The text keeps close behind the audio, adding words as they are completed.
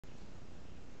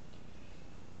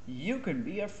You Can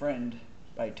Be a Friend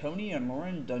by Tony and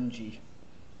Lauren Dungy.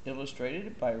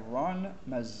 Illustrated by Ron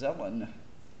Mazellan.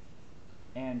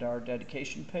 And our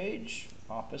dedication page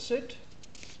opposite.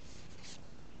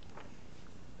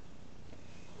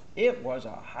 It was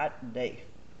a hot day.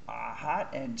 A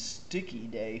hot and sticky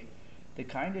day. The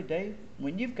kind of day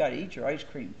when you've got to eat your ice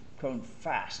cream cone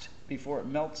fast before it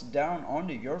melts down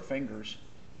onto your fingers.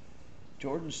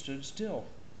 Jordan stood still,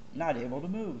 not able to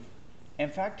move. In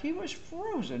fact, he was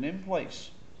frozen in place.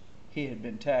 He had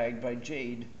been tagged by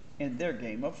Jade in their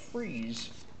game of freeze.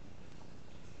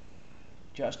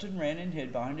 Justin ran and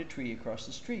hid behind a tree across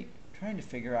the street, trying to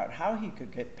figure out how he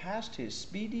could get past his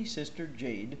speedy sister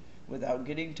Jade without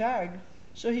getting tagged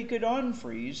so he could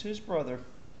unfreeze his brother.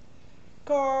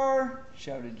 "Car!"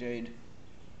 shouted Jade.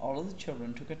 All of the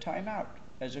children took a time out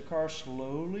as a car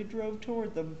slowly drove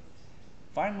toward them,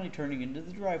 finally turning into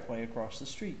the driveway across the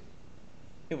street.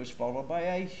 It was followed by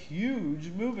a huge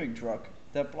moving truck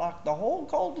that blocked the whole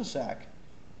cul-de-sac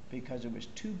because it was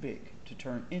too big to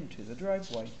turn into the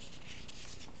driveway.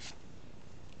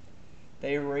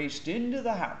 They raced into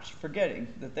the house,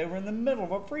 forgetting that they were in the middle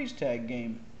of a freeze tag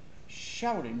game,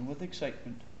 shouting with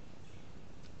excitement.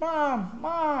 "Mom!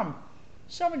 Mom!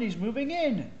 Somebody's moving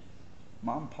in!"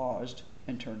 Mom paused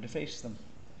and turned to face them.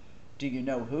 "Do you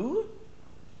know who?"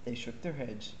 They shook their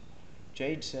heads.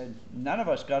 Jade said, "None of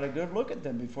us got a good look at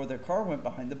them before their car went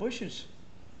behind the bushes."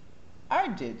 "I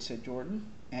did," said Jordan,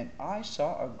 "and I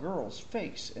saw a girl's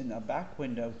face in the back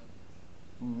window."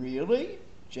 "Really?"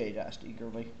 Jade asked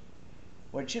eagerly.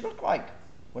 "What did she look like?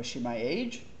 Was she my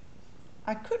age?"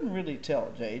 "I couldn't really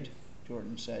tell, Jade,"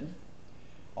 Jordan said.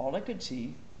 "All I could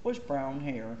see was brown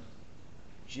hair."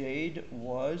 Jade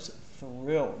was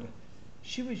thrilled.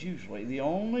 She was usually the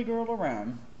only girl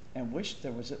around and wished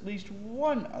there was at least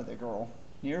one other girl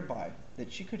nearby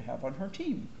that she could have on her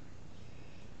team.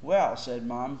 "Well," said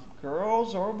Mom,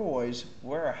 "girls or boys,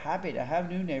 we're happy to have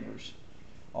new neighbors.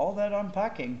 All that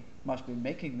unpacking must be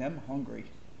making them hungry.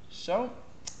 So,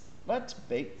 let's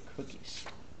bake cookies."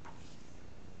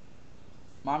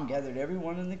 Mom gathered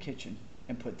everyone in the kitchen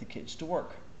and put the kids to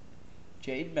work.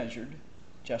 Jade measured,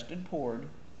 Justin poured,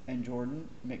 and Jordan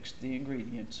mixed the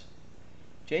ingredients.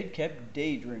 Jade kept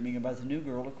daydreaming about the new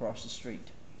girl across the street.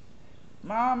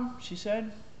 "Mom," she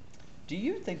said, "do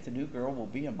you think the new girl will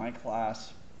be in my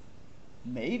class?"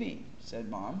 "Maybe," said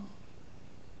Mom.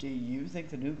 "Do you think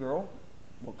the new girl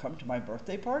will come to my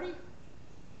birthday party?"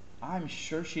 "I'm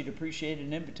sure she'd appreciate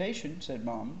an invitation," said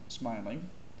Mom, smiling.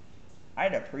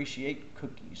 "I'd appreciate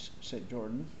cookies," said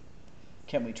Jordan.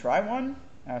 "Can we try one?"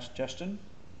 asked Justin.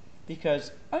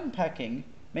 "Because unpacking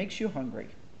makes you hungry,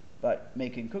 but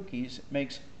making cookies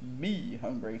makes me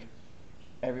hungry."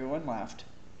 Everyone laughed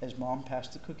as Mom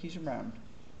passed the cookies around,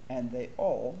 and they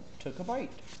all took a bite.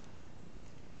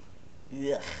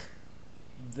 Ugh,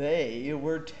 they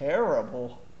were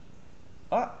terrible.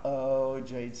 "Uh-oh,"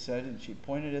 Jade said, and she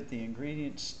pointed at the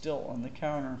ingredients still on the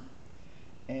counter.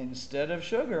 Instead of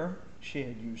sugar, she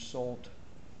had used salt.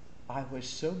 "I was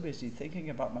so busy thinking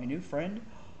about my new friend,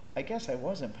 I guess I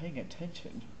wasn't paying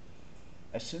attention."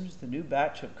 As soon as the new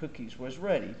batch of cookies was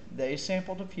ready, they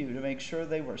sampled a few to make sure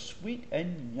they were sweet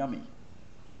and yummy.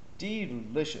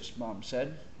 "Delicious," Mom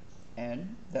said.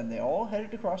 And then they all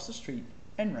headed across the street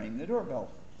and rang the doorbell.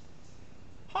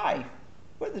 "Hi,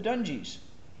 we're the Dungies,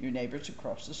 your neighbors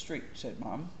across the street," said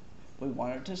Mom. "We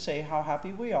wanted to say how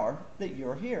happy we are that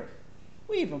you're here."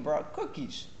 "We even brought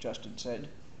cookies," Justin said.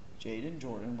 Jade and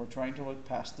Jordan were trying to look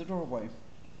past the doorway.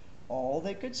 All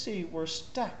they could see were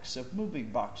stacks of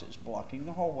moving boxes blocking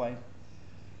the hallway.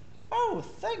 "Oh,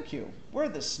 thank you. We're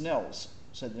the Snells,"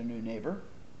 said their new neighbor.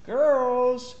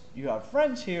 "Girls, you have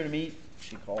friends here to meet,"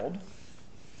 she called.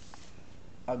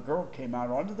 A girl came out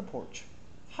onto the porch.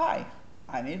 "Hi,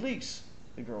 I'm Elise,"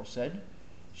 the girl said.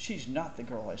 "She's not the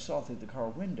girl I saw through the car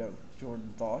window,"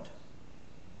 Jordan thought.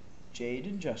 Jade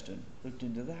and Justin looked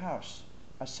into the house.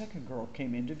 A second girl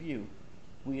came into view,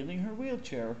 wheeling her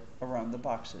wheelchair around the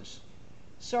boxes.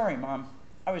 "Sorry, Mom.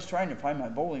 I was trying to find my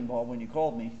bowling ball when you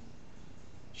called me."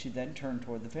 She then turned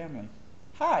toward the family.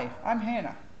 "Hi, I'm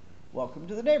Hannah." "Welcome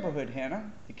to the neighborhood,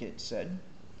 Hannah," the kids said.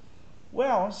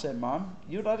 "Well," said Mom,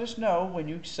 "you let us know when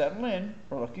you settle in.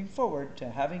 We're looking forward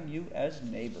to having you as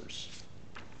neighbors."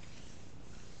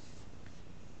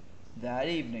 That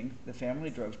evening, the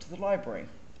family drove to the library,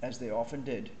 as they often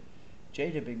did.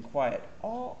 Jade had been quiet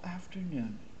all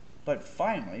afternoon, but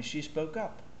finally she spoke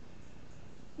up.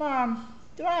 "Mom,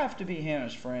 do I have to be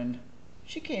Hannah's friend?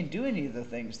 She can't do any of the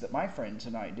things that my friends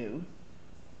and I do."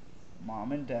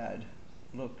 Mom and Dad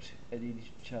looked at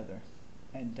each other,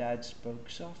 and Dad spoke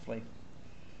softly.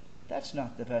 "That's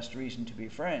not the best reason to be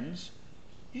friends."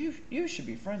 You should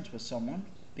be friends with someone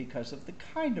because of the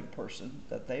kind of person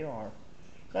that they are.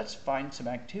 Let's find some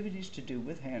activities to do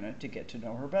with Hannah to get to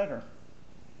know her better."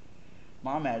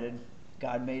 Mom added,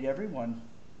 "God made everyone,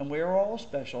 and we are all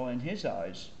special in His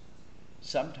eyes.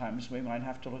 Sometimes we might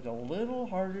have to look a little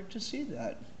harder to see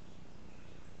that."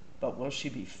 "But will she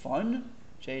be fun?"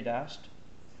 Jade asked.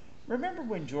 "Remember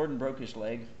when Jordan broke his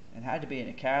leg and had to be in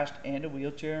a cast and a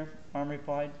wheelchair?" Mom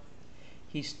replied.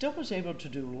 "He still was able to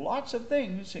do lots of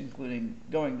things, including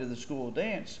going to the school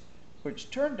dance, which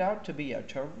turned out to be a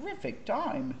terrific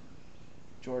time."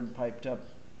 Jordan piped up,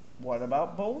 "What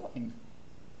about bowling?"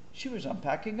 She was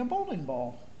unpacking a bowling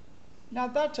ball. "Now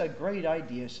that's a great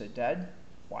idea," said Dad.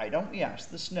 "Why don't we ask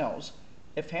the Snells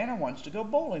if Hannah wants to go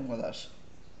bowling with us?"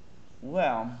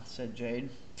 "Well," said Jade,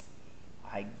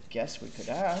 "I guess we could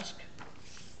ask."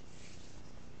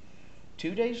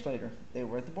 2 days later, they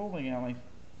were at the bowling alley.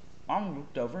 Mom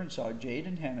looked over and saw Jade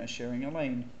and Hannah sharing a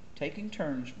lane, taking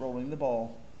turns rolling the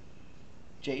ball.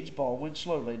 Jade's ball went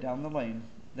slowly down the lane,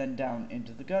 then down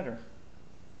into the gutter.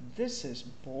 "This is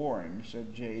boring,"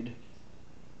 said Jade.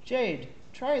 "Jade,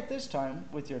 try it this time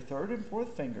with your third and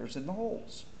fourth fingers in the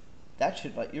holes. That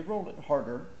should let you roll it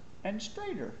harder and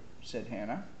straighter," said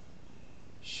Hannah.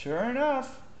 Sure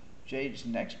enough, Jade's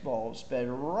next ball sped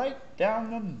right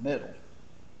down the middle.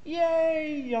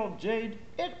 "Yay!" yelled Jade.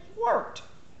 "It worked!"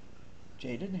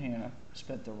 Jade and Hannah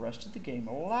spent the rest of the game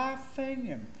laughing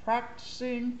and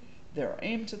practicing their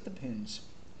aims at the pins.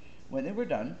 When they were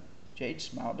done, Jade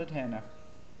smiled at Hannah.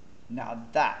 "Now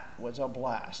that was a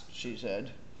blast," she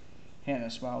said.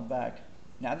 Hannah smiled back.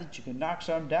 "Now that you can knock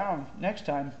some down, next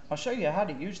time I'll show you how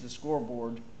to use the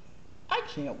scoreboard." "I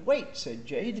can't wait," said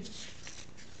Jade.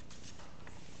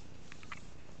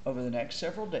 Over the next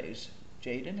several days,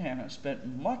 Jade and Hannah spent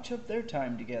much of their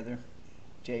time together.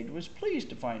 Jade was pleased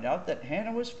to find out that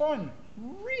Hannah was fun,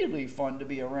 really fun to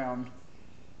be around.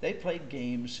 They played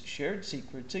games, shared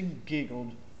secrets, and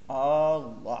giggled a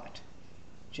lot.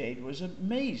 Jade was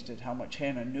amazed at how much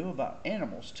Hannah knew about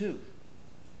animals, too.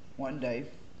 One day,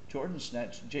 Jordan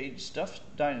snatched Jade's stuffed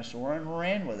dinosaur and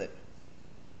ran with it.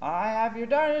 "I have your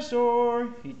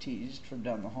dinosaur," he teased from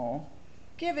down the hall.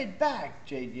 "Give it back,"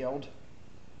 Jade yelled.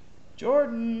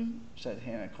 "Jordan," said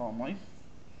Hannah calmly,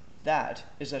 "that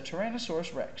is a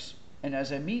Tyrannosaurus Rex, and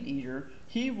as a meat eater,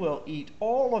 he will eat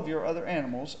all of your other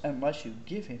animals unless you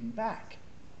give him back."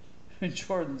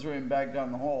 Jordan threw him back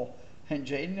down the hall, and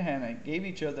Jade and Hannah gave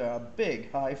each other a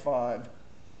big high five.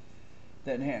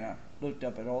 Then Hannah looked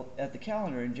up at the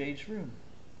calendar in Jade's room.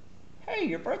 "Hey,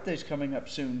 your birthday's coming up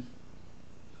soon."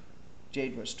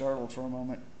 Jade was startled for a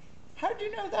moment. "How did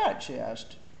you know that?" she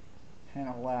asked.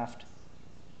 Hannah laughed.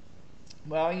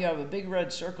 "Well, you have a big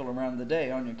red circle around the day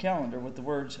on your calendar with the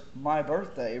words 'My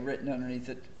Birthday' written underneath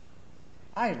it.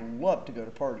 I love to go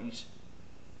to parties."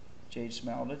 Jade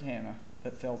smiled at Hannah,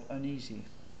 but felt uneasy.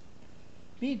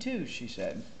 "Me too," she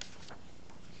said.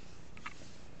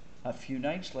 A few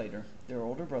nights later, their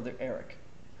older brother Eric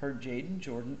heard Jade and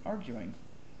Jordan arguing.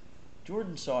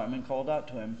 Jordan saw him and called out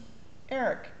to him,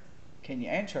 "Eric, can you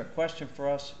answer a question for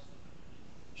us?"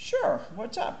 "Sure,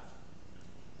 what's up?"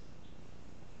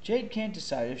 "Jade can't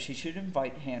decide if she should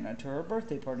invite Hannah to her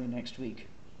birthday party next week."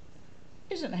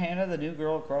 "Isn't Hannah the new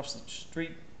girl across the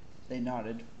street?" They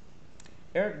nodded.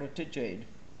 Eric looked at Jade.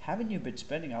 "Haven't you been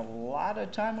spending a lot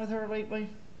of time with her lately?"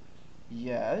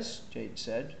 "Yes," Jade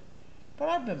said. "But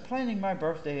I've been planning my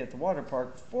birthday at the water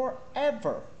park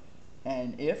forever.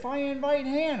 And if I invite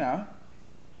Hannah—"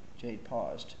 Jade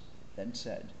paused, then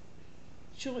said,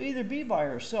 "She'll either be by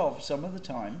herself some of the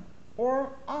time,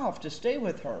 or I'll have to stay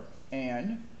with her.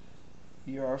 And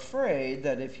you're afraid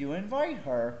that if you invite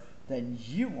her, then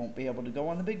you won't be able to go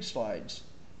on the big slides,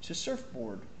 to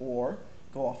surfboard, or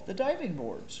go off the diving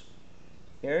boards."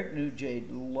 Eric knew Jade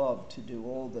loved to do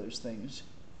all those things,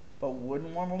 but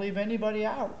wouldn't want to leave anybody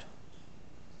out.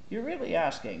 "You're really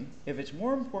asking if it's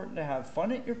more important to have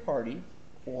fun at your party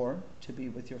or to be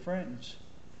with your friends,"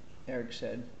 Eric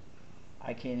said.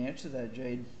 "I can't answer that,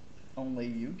 Jade. Only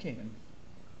you can."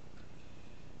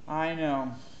 "I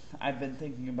know. I've been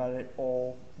thinking about it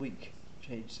all week,"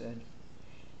 Jade said.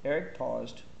 Eric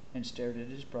paused and stared at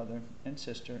his brother and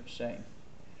sister, saying,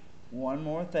 "One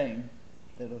more thing."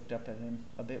 They looked up at him,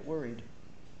 a bit worried.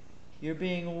 "You're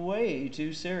being way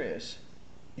too serious."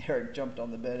 Eric jumped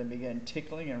on the bed and began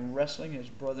tickling and wrestling his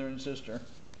brother and sister.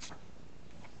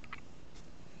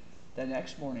 The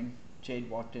next morning, Jade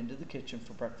walked into the kitchen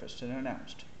for breakfast and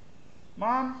announced,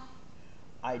 "Mom,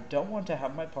 I don't want to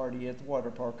have my party at the water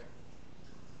park."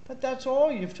 "But that's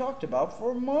all you've talked about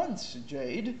for months,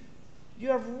 Jade. You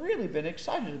have really been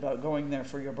excited about going there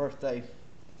for your birthday."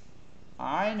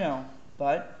 "I know,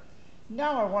 but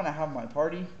Now I want to have my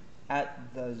party at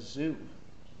the zoo.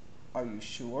 Are you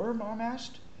sure? Mom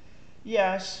asked.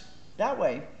 Yes, that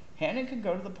way Hannah can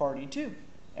go to the party too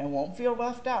and won't feel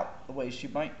left out the way she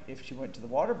might if she went to the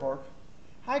water park.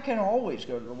 I can always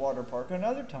go to the water park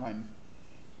another time.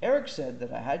 Eric said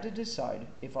that I had to decide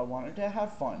if I wanted to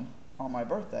have fun on my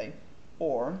birthday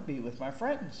or be with my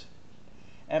friends.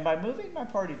 And by moving my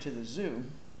party to the zoo,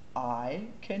 I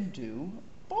can do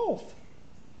both.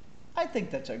 I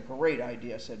think that's a great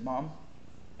idea, said Mom,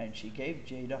 and she gave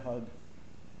Jade a hug.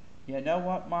 You know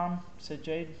what, Mom, said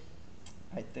Jade.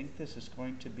 I think this is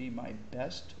going to be my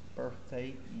best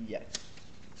birthday yet.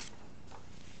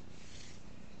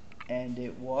 And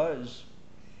it was.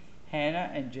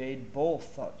 Hannah and Jade both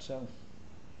thought so.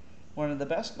 One of the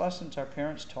best lessons our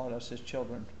parents taught us as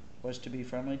children was to be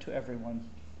friendly to everyone.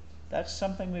 That's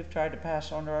something we've tried to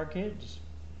pass on to our kids.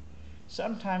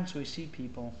 Sometimes we see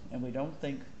people and we don't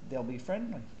think they'll be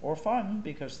friendly or fun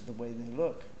because of the way they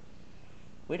look.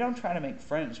 We don't try to make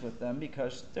friends with them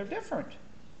because they're different.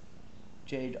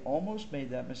 Jade almost made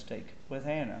that mistake with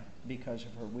Hannah because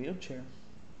of her wheelchair.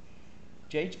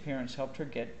 Jade's parents helped her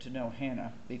get to know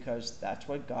Hannah because that's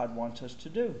what God wants us to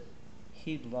do.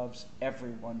 He loves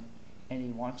everyone, and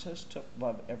He wants us to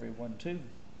love everyone too.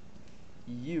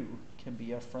 You can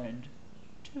be a friend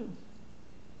too.